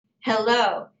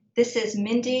Hello, this is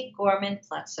Mindy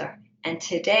Gorman-Pletzer, and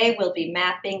today we'll be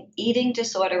mapping eating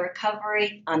disorder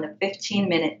recovery on the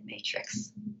 15-minute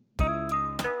matrix.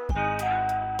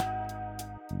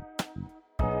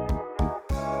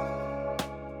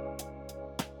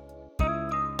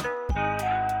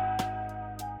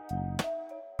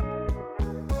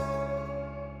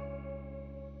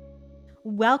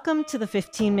 Welcome to the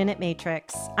 15-Minute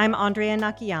Matrix. I'm Andrea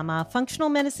Nakayama, functional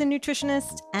medicine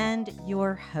nutritionist and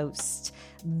your host.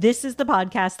 This is the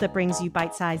podcast that brings you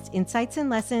bite-sized insights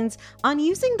and lessons on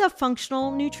using the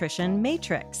functional nutrition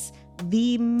matrix,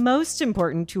 the most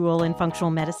important tool in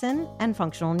functional medicine and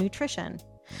functional nutrition.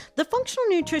 The functional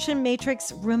nutrition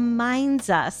matrix reminds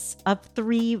us of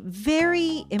three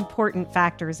very important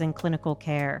factors in clinical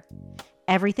care.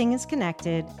 Everything is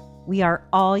connected, we are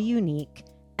all unique,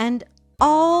 and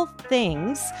all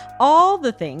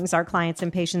the things our clients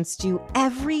and patients do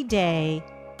every day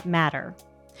matter.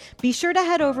 Be sure to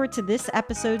head over to this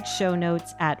episode's show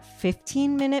notes at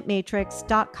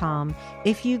 15minutematrix.com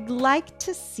if you'd like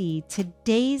to see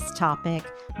today's topic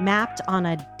mapped on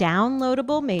a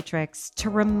downloadable matrix to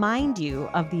remind you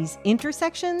of these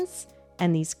intersections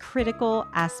and these critical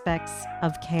aspects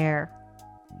of care.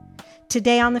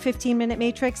 Today on the 15-Minute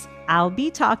Matrix, I'll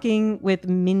be talking with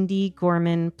Mindy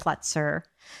Gorman-Pletzer.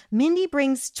 Mindy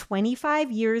brings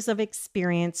 25 years of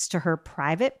experience to her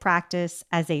private practice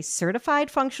as a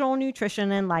certified functional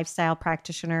nutrition and lifestyle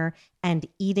practitioner and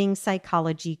eating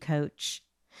psychology coach.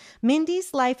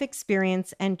 Mindy's life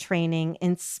experience and training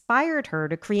inspired her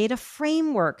to create a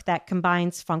framework that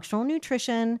combines functional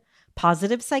nutrition,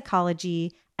 positive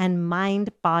psychology, and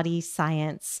mind-body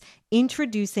science,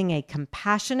 introducing a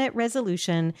compassionate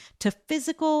resolution to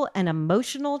physical and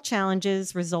emotional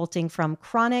challenges resulting from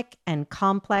chronic and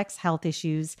complex health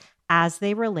issues as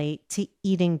they relate to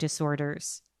eating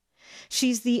disorders.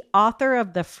 She's the author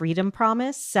of The Freedom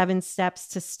Promise, 7 Steps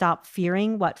to Stop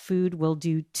Fearing What Food Will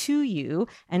Do to You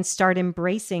and Start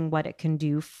Embracing What It Can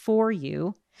Do for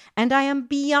You. And I am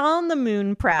beyond the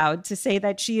moon proud to say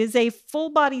that she is a full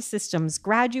body systems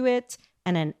graduate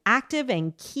and an active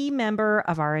and key member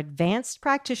of our advanced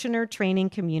practitioner training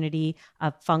community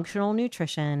of functional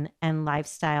nutrition and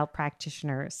lifestyle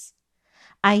practitioners.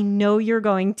 I know you're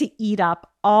going to eat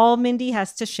up all Mindy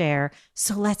has to share,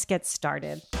 so let's get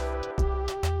started.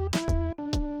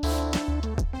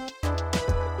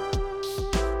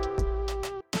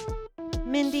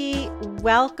 Mindy,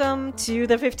 welcome to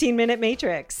the 15-Minute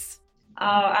Matrix. Oh,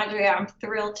 Andrea, I'm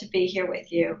thrilled to be here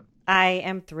with you. I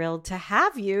am thrilled to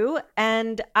have you,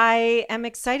 and I am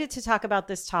excited to talk about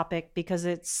this topic because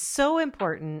it's so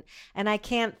important, and I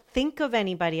can't think of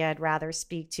anybody I'd rather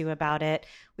speak to about it.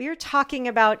 We are talking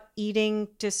about eating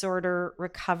disorder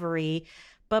recovery,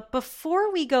 but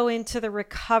before we go into the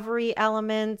recovery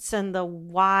elements and the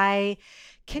why,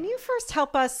 can you first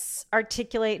help us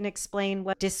articulate and explain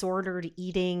what disordered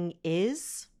eating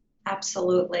is?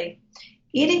 Absolutely.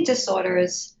 Eating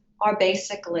disorders are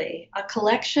basically a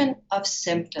collection of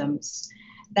symptoms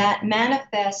that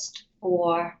manifest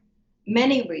for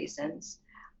many reasons.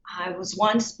 I was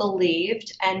once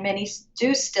believed, and many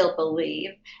do still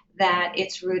believe, that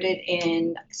it's rooted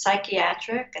in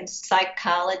psychiatric and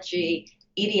psychology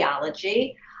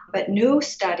etiology, but new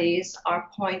studies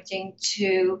are pointing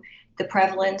to the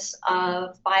prevalence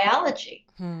of biology,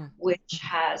 which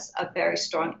has a very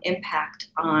strong impact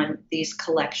on these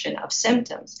collection of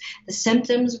symptoms. The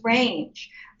symptoms range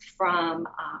from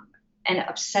an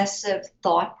obsessive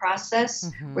thought process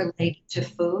related to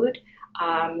food,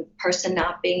 person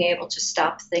not being able to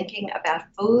stop thinking about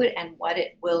food and what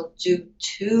it will do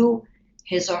to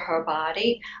his or her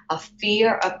body, a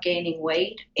fear of gaining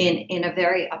weight in a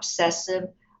very obsessive,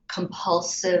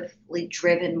 compulsively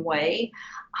driven way.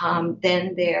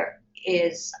 Then there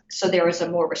is a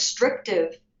more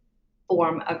restrictive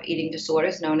form of eating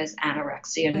disorders known as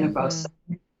anorexia nervosa.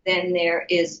 Then there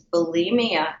is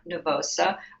bulimia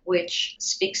nervosa, which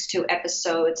speaks to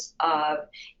episodes of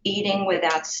eating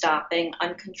without stopping,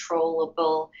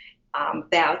 uncontrollable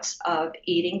bouts of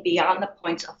eating beyond the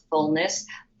point of fullness,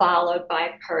 followed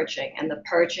by purging. And the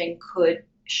purging could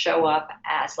show up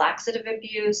as laxative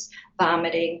abuse,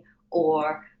 vomiting,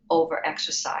 or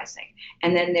over-exercising.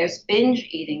 And then there's binge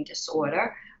eating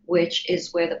disorder, which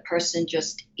is where the person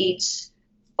just eats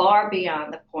far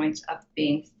beyond the point of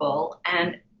being full.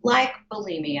 And like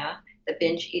bulimia, the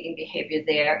binge eating behavior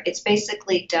there, it's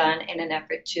basically done in an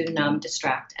effort to numb,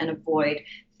 distract, and avoid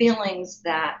feelings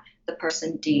that the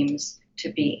person deems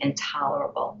to be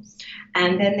intolerable.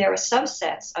 And then there are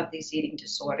subsets of these eating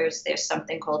disorders. There's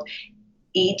something called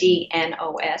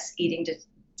EDNOS, eating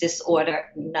disorder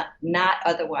not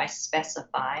otherwise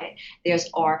specified.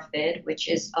 There's ARFID, which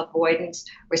is avoidance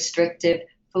restrictive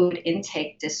food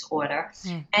intake disorder.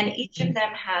 And each of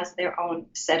them has their own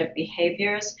set of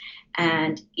behaviors,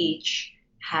 and each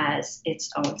has its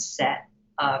own set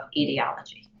of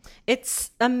etiology. It's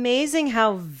amazing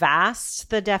how vast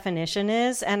the definition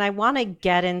is. And I want to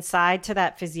get inside to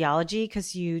that physiology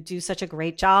because you do such a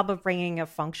great job of bringing a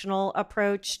functional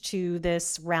approach to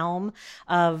this realm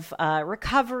of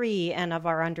recovery and of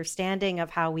our understanding of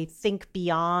how we think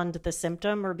beyond the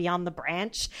symptom or beyond the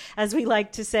branch, as we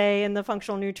like to say in the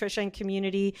functional nutrition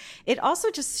community. It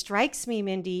also just strikes me,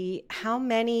 Mindy, how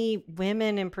many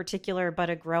women in particular,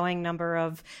 but a growing number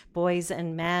of boys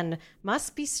and men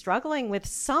must be struggling with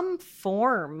some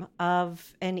form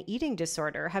of an eating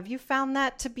disorder. Have you found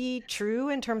that to be true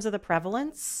in terms of the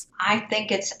prevalence? I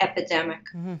think it's epidemic.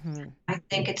 I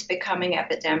think it's becoming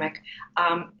epidemic.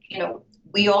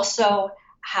 We also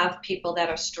have people that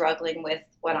are struggling with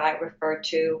what I refer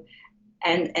to,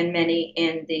 and many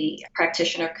in the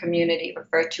practitioner community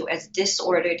refer to as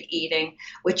disordered eating,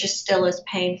 which is still as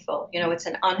painful. It's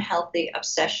an unhealthy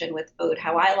obsession with food.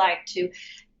 How I like to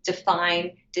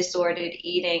define disordered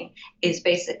eating is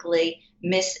basically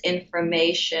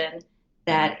misinformation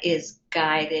that is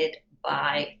guided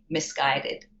by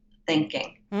misguided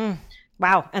thinking.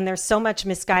 Wow. And there's so much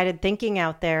misguided thinking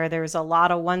out there. There's a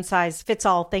lot of one size fits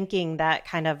all thinking that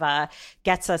kind of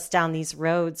gets us down these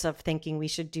roads of thinking we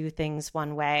should do things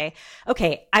one way.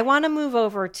 Okay. I want to move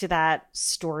over to that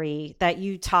story that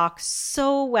you talk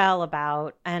so well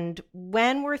about. And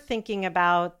when we're thinking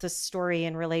about the story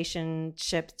in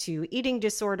relationship to eating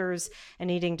disorders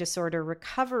and eating disorder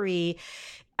recovery,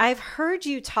 I've heard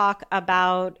you talk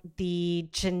about the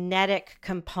genetic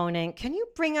component. Can you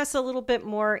bring us a little bit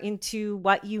more into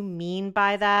what you mean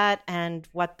by that and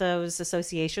what those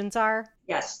associations are?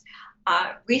 Yes.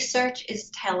 Research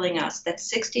is telling us that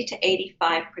 60 to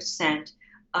 85%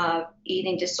 of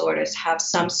eating disorders have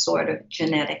some sort of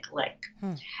genetic link.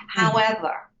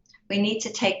 However, we need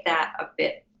to take that a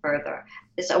bit further.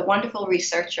 There's a wonderful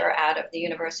researcher out of the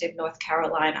University of North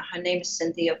Carolina. Her name is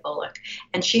Cynthia Bullock,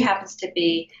 and she happens to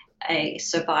be a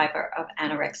survivor of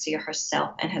anorexia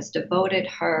herself and has devoted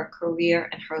her career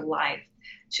and her life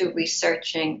to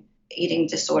researching eating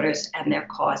disorders and their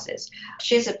causes.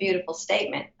 She has a beautiful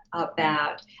statement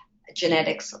about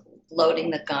genetics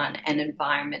loading the gun and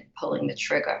environment pulling the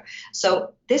trigger.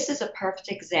 So this is a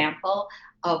perfect example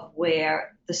of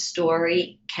where the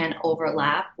story can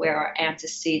overlap, where our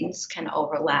antecedents can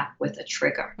overlap with a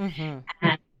trigger.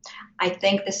 And I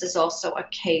think this is also a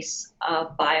case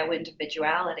of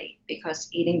bioindividuality because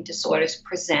eating disorders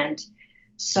present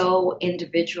so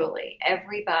individually.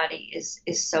 Everybody is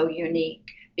so unique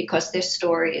because their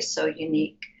story is so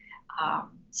unique.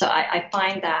 So I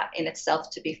find that in itself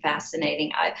to be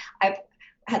fascinating. I've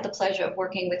had the pleasure of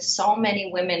working with so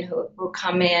many women who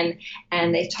come in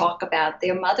and they talk about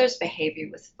their mother's behavior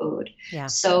with food. Yeah.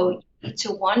 So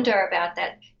to wonder about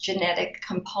that genetic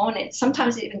component,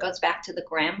 sometimes it even goes back to the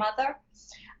grandmother.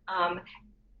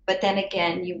 But then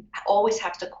again, you always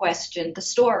have to question the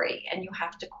story and you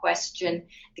have to question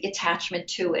the attachment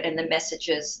to it and the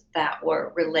messages that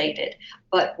were related.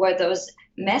 But were those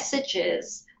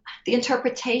messages, the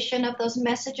interpretation of those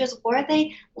messages, were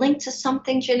they linked to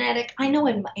something genetic? I know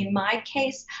in my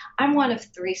case, I'm one of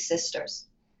 3 sisters.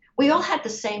 We all had the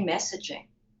same messaging,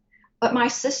 but my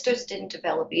sisters didn't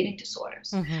develop eating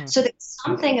disorders. So there's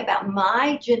something about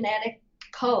my genetic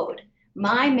code,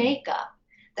 my makeup,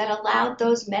 that allowed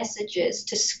those messages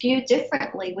to skew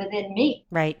differently within me.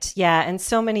 Right. Yeah. And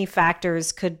so many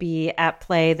factors could be at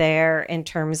play there in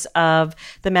terms of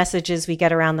the messages we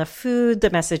get around the food, the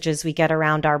messages we get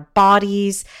around our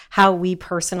bodies, how we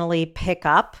personally pick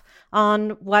up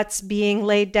on what's being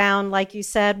laid down. Like you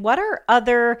said, what are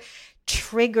other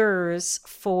triggers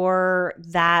for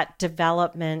that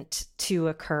development to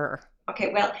occur?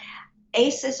 Okay. Well,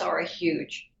 ACEs are a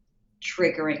huge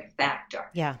triggering factor.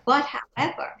 Yeah. But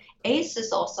however,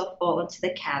 ACEs also fall into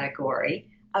the category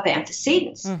of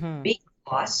antecedents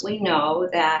because we know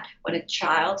that when a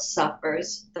child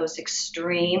suffers those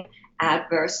extreme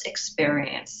adverse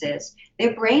experiences,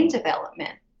 their brain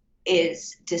development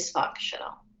is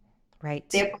dysfunctional. Right.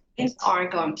 Their brains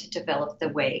aren't going to develop the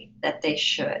way that they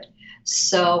should.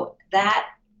 So that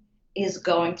is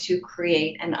going to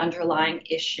create an underlying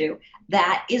issue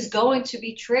that is going to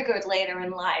be triggered later in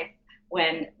life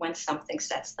when something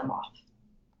sets them off.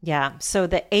 Yeah. So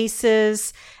the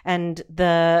ACEs and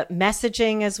the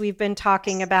messaging, as we've been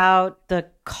talking about, the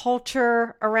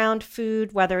culture around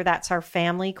food, whether that's our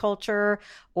family culture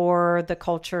or the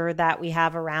culture that we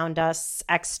have around us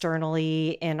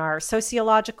externally in our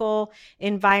sociological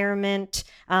environment.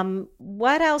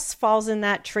 What else falls in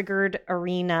that triggered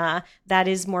arena that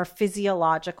is more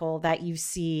physiological that you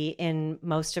see in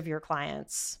most of your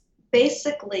clients?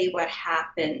 Basically, what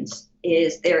happens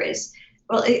is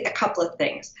well, a couple of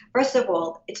things. First of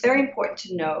all, it's very important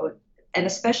to know, and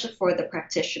especially for the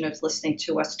practitioners listening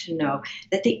to us, to know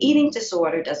that the eating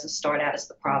disorder doesn't start out as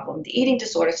the problem. The eating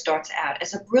disorder starts out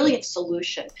as a brilliant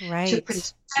solution to Right.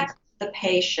 protect the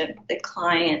patient, the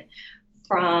client,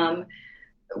 from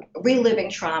reliving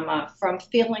trauma, from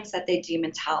feelings that they deem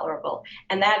intolerable.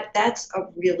 And that's a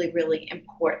really, really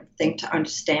important thing to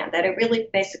understand, that it really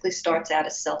basically starts out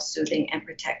as self-soothing and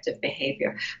protective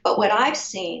behavior. But what I've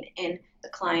seen in the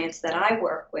clients that I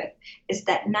work with is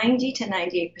that 90 to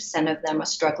 98% of them are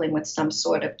struggling with some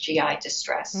sort of GI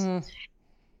distress. Mm,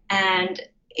 And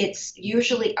it's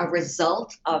usually a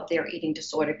result of their eating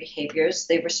disorder behaviors.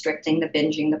 The restricting, the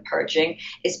binging, the purging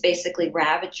is basically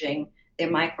ravaging their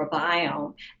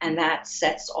microbiome, and that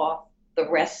sets off the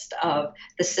rest of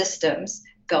the systems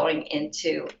going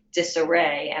into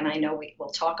disarray. And I know we will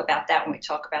talk about that when we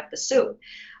talk about the soup.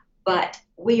 But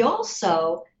we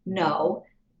also know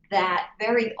that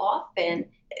very often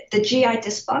the GI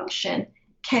dysfunction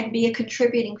can be a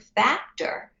contributing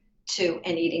factor to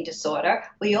an eating disorder.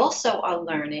 We also are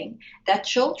learning that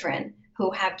children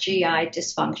who have GI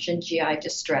dysfunction, GI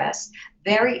distress,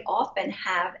 very often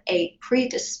have a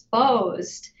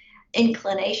predisposed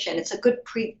inclination. It's a good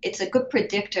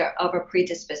predictor of a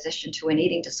predisposition to an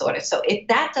eating disorder. So if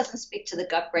that doesn't speak to the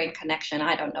gut brain connection,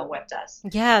 I don't know what does.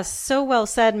 yes, so well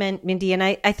said, Mindy. And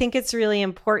I think it's really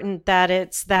important that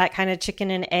it's that kind of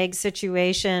chicken and egg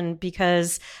situation,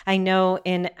 because I know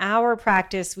in our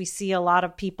practice, we see a lot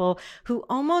of people who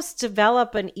almost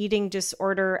develop an eating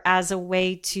disorder as a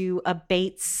way to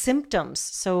abate symptoms.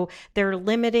 So they're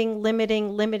limiting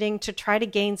to try to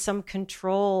gain some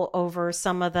control over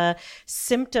some of the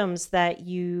symptoms that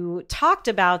you talked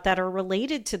about that are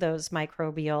related to those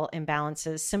microbial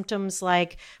imbalances. Symptoms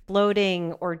like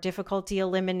bloating or difficulty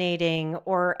eliminating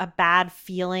or a bad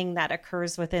feeling that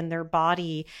occurs within their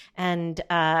body. And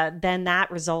then that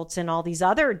results in all these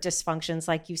other dysfunctions,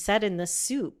 like you said, in the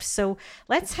soup. So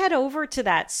let's head over to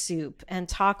that soup and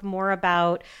talk more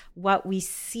about what we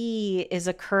see is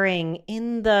occurring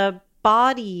in the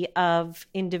body of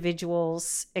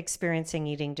individuals experiencing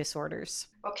eating disorders.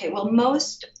 Okay, well,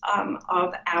 most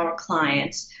of our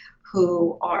clients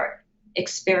who are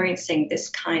experiencing this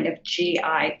kind of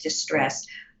GI distress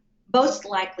most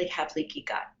likely have leaky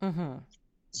gut. Mm-hmm.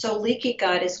 So, leaky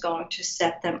gut is going to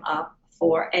set them up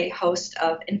for a host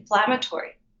of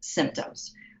inflammatory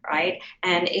symptoms, right?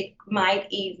 And it might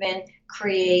even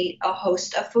create a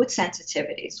host of food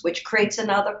sensitivities, which creates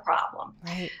another problem.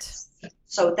 Right.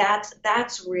 So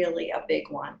that's really a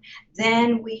big one.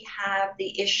 Then we have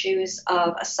the issues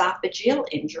of esophageal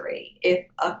injury if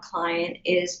a client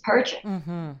is purging.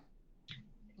 Mm-hmm.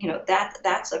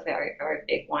 That's a very, very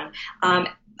big one.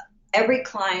 Every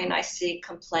client I see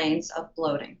complains of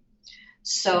bloating.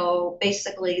 So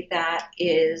basically, that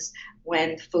is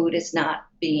when food is not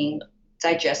being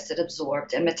digested,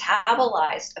 absorbed, and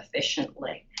metabolized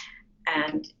efficiently.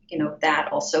 And that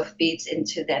also feeds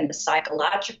into then the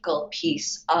psychological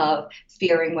piece of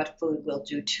fearing what food will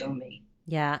do to me.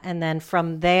 Yeah. And then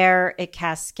from there, it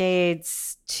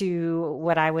cascades to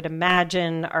what I would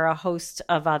imagine are a host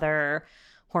of other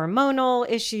hormonal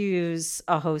issues,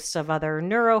 a host of other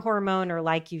neurohormone, or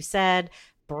like you said,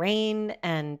 brain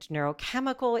and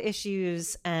neurochemical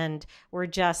issues. And we're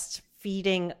just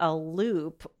feeding a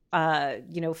loop,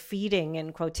 feeding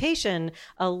in quotation,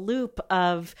 a loop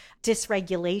of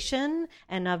dysregulation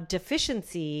and of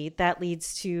deficiency that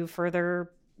leads to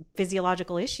further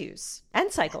physiological issues and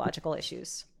psychological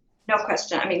issues. No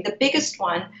question. I mean, the biggest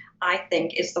one, I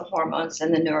think, is the hormones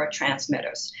and the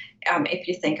neurotransmitters, if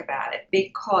you think about it,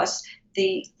 because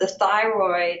the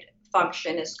thyroid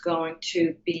function is going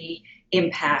to be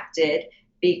impacted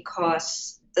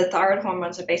because the thyroid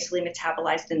hormones are basically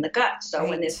metabolized in the gut. So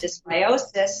when there's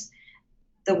dysbiosis,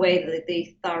 the way that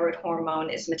the thyroid hormone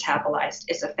is metabolized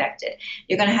is affected.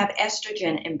 You're going to have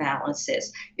estrogen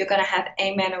imbalances. You're going to have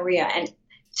amenorrhea. And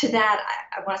to that,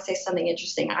 I want to say something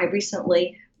interesting. I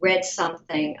recently read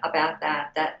something about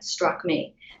that struck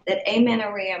me, that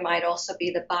amenorrhea might also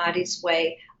be the body's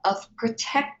way of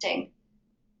protecting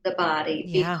the body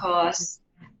because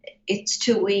it's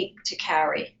too weak to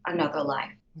carry another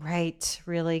life. Right.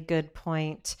 Really good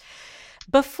point.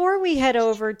 Before we head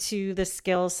over to the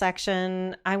skills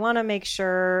section, I want to make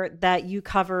sure that you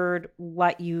covered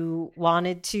what you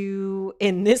wanted to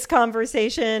in this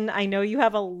conversation. I know you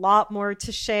have a lot more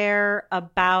to share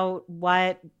about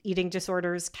what eating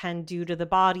disorders can do to the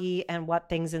body and what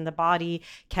things in the body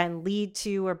can lead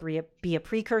to or be a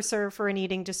precursor for an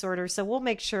eating disorder. So we'll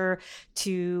make sure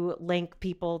to link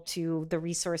people to the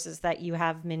resources that you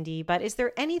have, Mindy. But is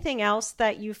there anything else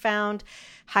that you found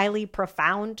highly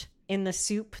profound in the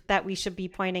soup that we should be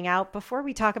pointing out before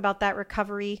we talk about that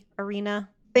recovery arena?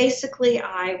 Basically,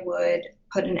 I would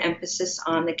put an emphasis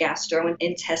on the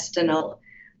gastrointestinal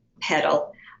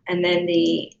pedal, and then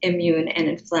the immune and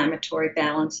inflammatory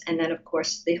balance, and then, of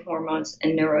course, the hormones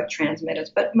and neurotransmitters.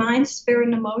 But mind, spirit,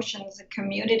 and emotions and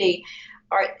community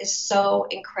is so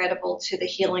incredible to the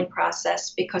healing process,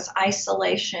 because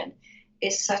isolation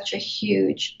is such a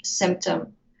huge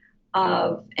symptom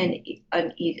of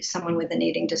someone with an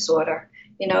eating disorder.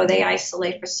 You know, they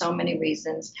isolate for so many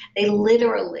reasons. They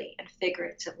literally and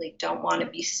figuratively don't want to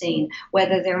be seen,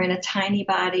 whether they're in a tiny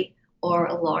body or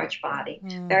a large body.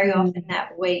 Mm-hmm. Very often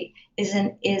that weight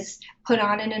is put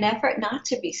on in an effort not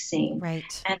to be seen.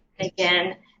 Right. And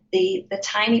again, the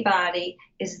tiny body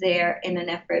is there in an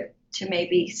effort to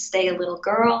maybe stay a little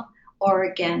girl or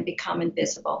again become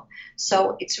invisible.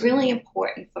 So it's really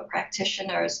important for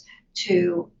practitioners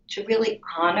to really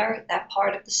honor that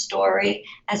part of the story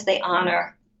as they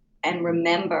honor and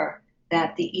remember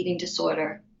that the eating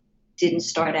disorder didn't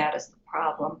start out as the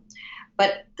problem.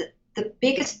 But the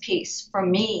biggest piece for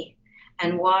me,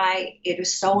 and why it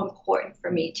is so important for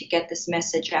me to get this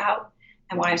message out,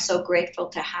 and why I'm so grateful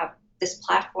to have this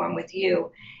platform with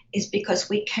you, is because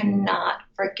we cannot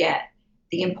forget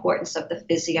the importance of the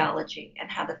physiology and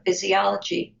how the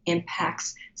physiology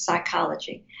impacts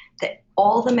psychology. That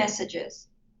all the messages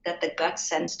that the gut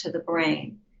sends to the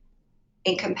brain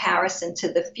in comparison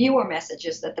to the fewer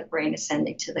messages that the brain is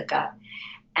sending to the gut.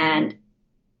 And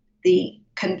the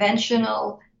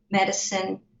conventional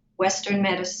medicine, Western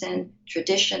medicine,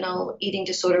 traditional eating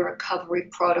disorder recovery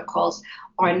protocols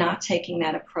are not taking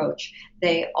that approach.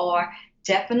 They are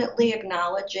definitely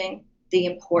acknowledging the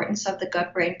importance of the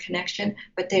gut-brain connection,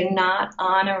 but they're not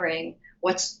honoring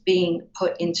what's being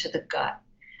put into the gut.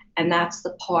 And that's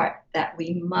the part that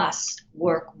we must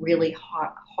work really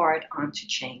hard on to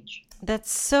change.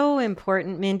 That's so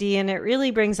important, Mindy. And it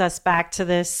really brings us back to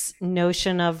this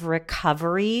notion of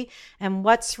recovery and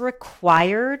what's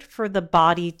required for the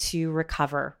body to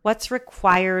recover. What's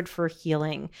required for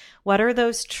healing? What are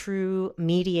those true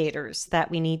mediators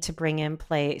that we need to bring in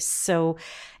place? So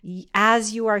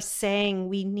as you are saying,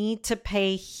 we need to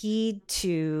pay heed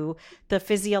to the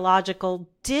physiological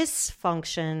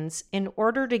dysfunctions in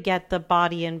order to get the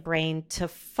body and brain to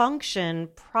function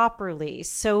properly.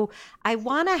 So I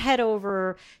want to head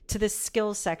over to the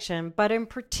skills section, but in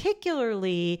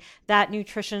particularly that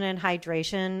nutrition and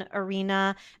hydration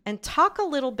arena, and talk a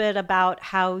little bit about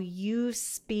how you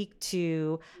speak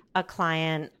to a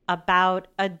client about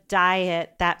a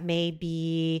diet that may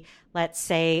be, let's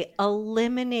say,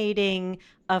 eliminating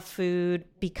a food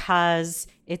because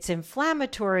it's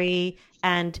inflammatory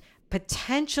and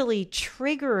potentially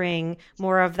triggering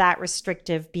more of that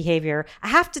restrictive behavior. I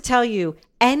have to tell you,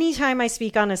 anytime I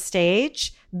speak on a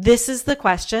stage, this is the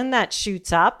question that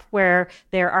shoots up, where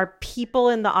there are people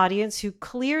in the audience who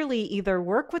clearly either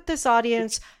work with this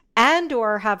audience and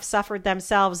or have suffered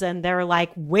themselves, and they're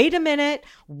like, wait a minute,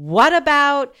 what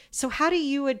about? So how do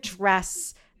you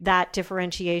address that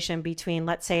differentiation between,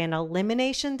 let's say, an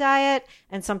elimination diet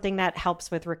and something that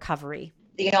helps with recovery?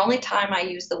 The only time I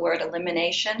use the word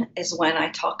elimination is when I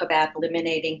talk about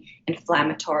eliminating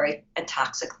inflammatory and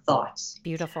toxic thoughts.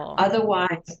 Beautiful.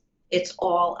 Otherwise, it's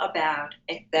all about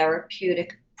a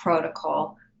therapeutic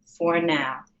protocol for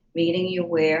now, meeting you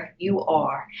where you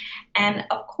are. And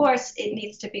of course, it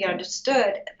needs to be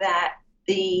understood that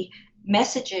the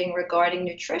messaging regarding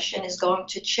nutrition is going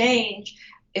to change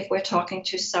if we're talking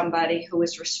to somebody who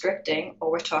is restricting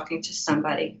or we're talking to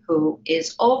somebody who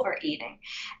is overeating.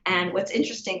 And what's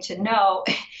interesting to know,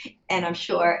 and I'm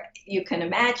sure you can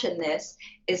imagine this,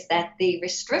 is that the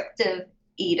restrictive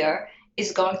eater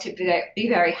is going to be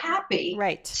very happy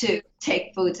to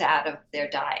take foods out of their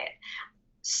diet.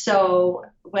 So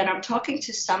when I'm talking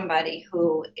to somebody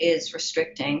who is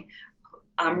restricting,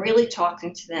 I'm really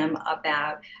talking to them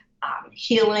about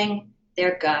healing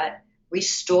their gut,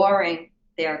 restoring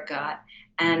their gut,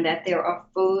 and that there are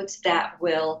foods that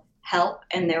will help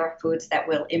and there are foods that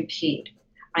will impede.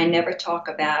 I never talk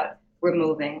about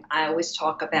removing. I always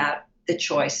talk about the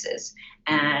choices,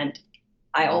 and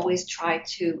I always try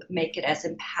to make it as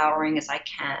empowering as I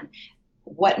can.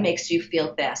 What makes you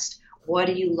feel best? What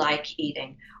do you like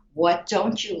eating? What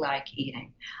don't you like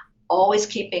eating? Always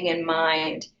keeping in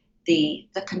mind the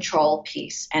control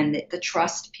piece and the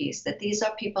trust piece, that these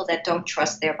are people that don't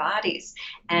trust their bodies.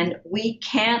 And we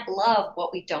can't love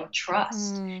what we don't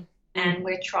trust. And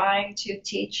we're trying to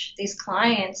teach these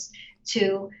clients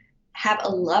to have a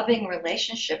loving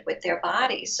relationship with their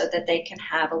bodies so that they can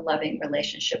have a loving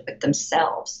relationship with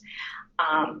themselves.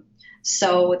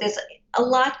 So there's a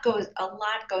lot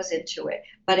goes into it.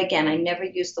 But again, I never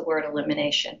use the word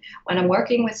elimination. When I'm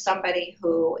working with somebody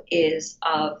who is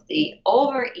of the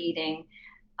overeating,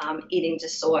 eating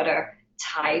disorder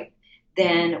type,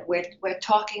 then we're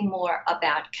talking more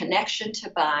about connection to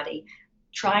body,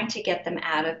 trying to get them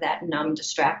out of that numb,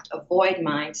 distract, avoid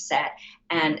mindset.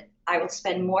 And I will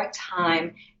spend more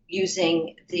time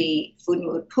using the Food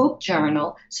Mood Poop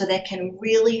journal so they can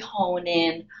really hone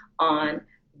in on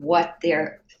what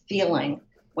they're feeling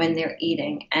when they're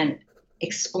eating, and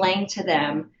explain to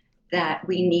them that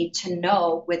we need to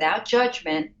know without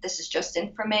judgment, this is just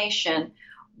information,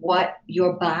 what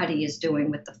your body is doing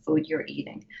with the food you're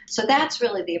eating. So that's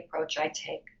really the approach I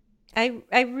take.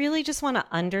 I really just want to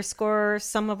underscore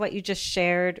some of what you just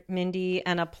shared, Mindy,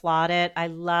 and applaud it. I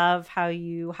love how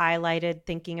you highlighted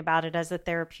thinking about it as a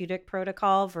therapeutic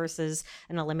protocol versus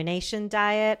an elimination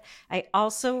diet. I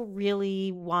also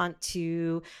really want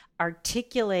to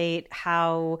articulate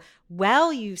how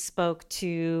well you spoke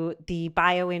to the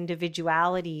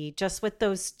bioindividuality just with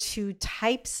those two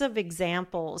types of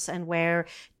examples, and where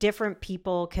different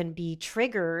people can be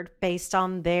triggered based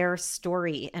on their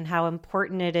story, and how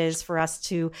important it is for us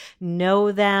to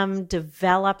know them,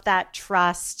 develop that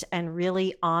trust, and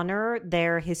really honor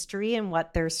their history and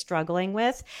what they're struggling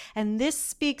with. And this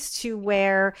speaks to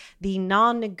where the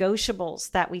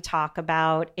non-negotiables that we talk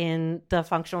about in the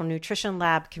Functional Nutrition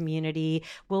Lab community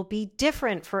will be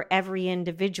different for every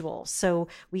individual. So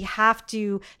we have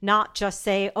to not just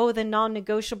say, oh, the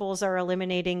non-negotiables are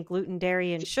eliminating gluten,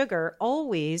 dairy, and sugar.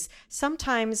 Always.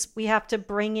 Sometimes we have to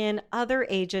bring in other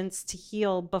agents to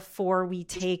heal before we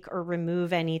take or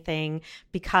remove anything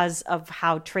because of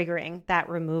how triggering that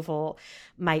removal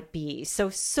might be.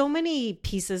 So many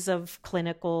pieces of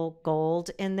clinical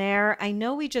gold in there. I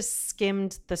know we just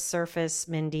skimmed the surface,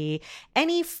 Mindy.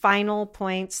 Any final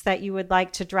points that you would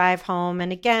like to drive home?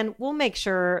 And again, we'll make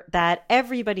sure that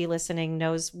everybody listening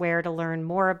knows where to learn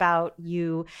more about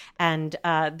you and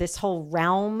this whole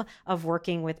realm of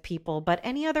working with people. But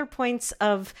any other points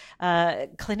of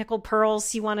clinical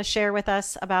pearls you want to share with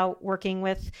us about working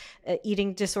with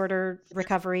eating disorder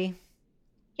recovery?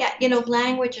 Yeah,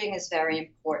 languaging is very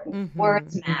important. Mm-hmm.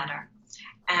 Words matter.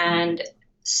 And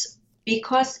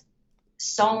because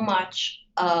so much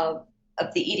of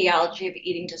the etiology of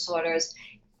eating disorders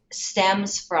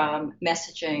stems from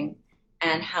messaging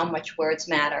and how much words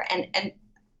matter. And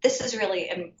this is really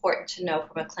important to know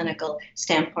from a clinical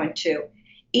standpoint too.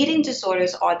 Eating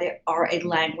disorders are a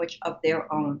language of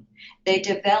their own. They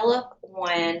develop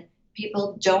when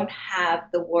people don't have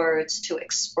the words to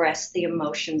express the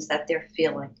emotions that they're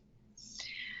feeling.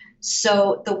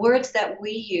 So the words that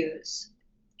we use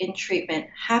in treatment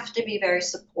have to be very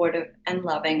supportive and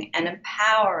loving and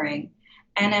empowering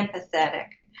and empathetic.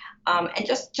 And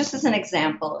just as an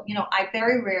example, I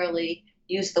very rarely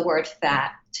use the word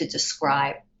fat to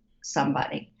describe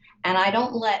somebody. And I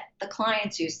don't let the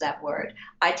clients use that word.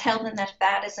 I tell them that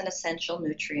fat is an essential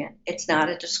nutrient. It's not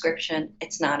a description.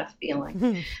 It's not a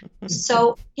feeling.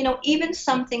 So, even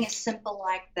something as simple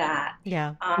like that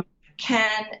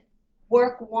can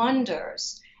work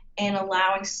wonders in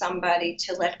allowing somebody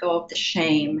to let go of the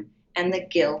shame and the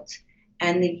guilt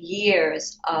and the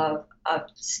years of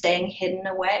staying hidden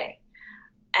away.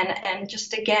 And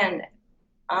just again,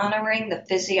 honoring the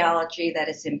physiology that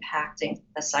is impacting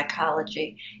the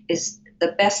psychology is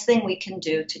the best thing we can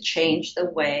do to change the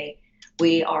way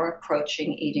we are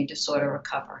approaching eating disorder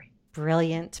recovery.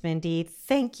 Brilliant, Mindy.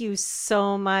 Thank you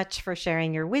so much for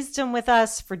sharing your wisdom with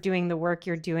us, for doing the work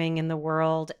you're doing in the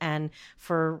world, and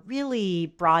for really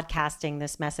broadcasting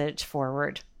this message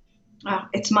forward. Oh,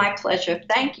 it's my pleasure.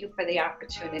 Thank you for the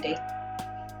opportunity.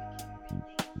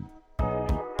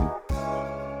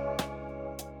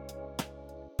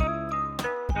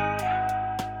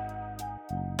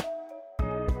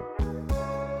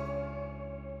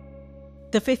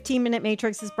 The 15-Minute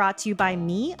Matrix is brought to you by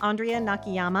me, Andrea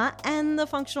Nakayama, and the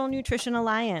Functional Nutrition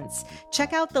Alliance.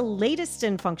 Check out the latest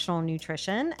in functional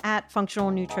nutrition at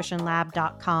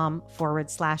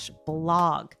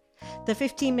functionalnutritionlab.com/blog. The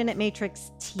 15-Minute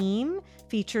Matrix team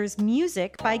features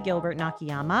music by Gilbert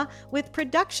Nakayama with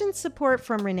production support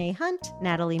from Renee Hunt,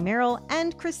 Natalie Merrill,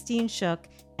 and Christine Shook,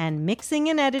 and mixing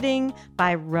and editing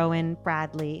by Rowan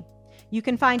Bradley. You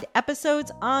can find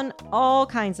episodes on all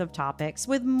kinds of topics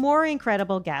with more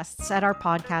incredible guests at our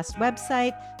podcast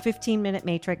website,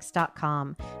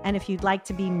 15minutematrix.com. And if you'd like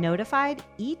to be notified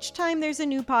each time there's a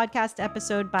new podcast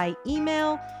episode by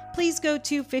email, please go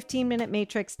to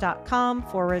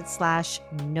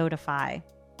 15minutematrix.com/notify.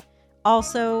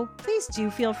 Also, please do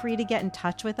feel free to get in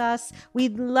touch with us.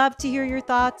 We'd love to hear your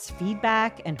thoughts,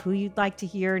 feedback, and who you'd like to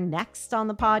hear next on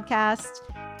the podcast.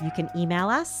 You can email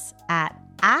us at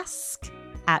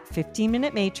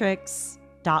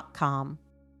ask@15minutematrix.com.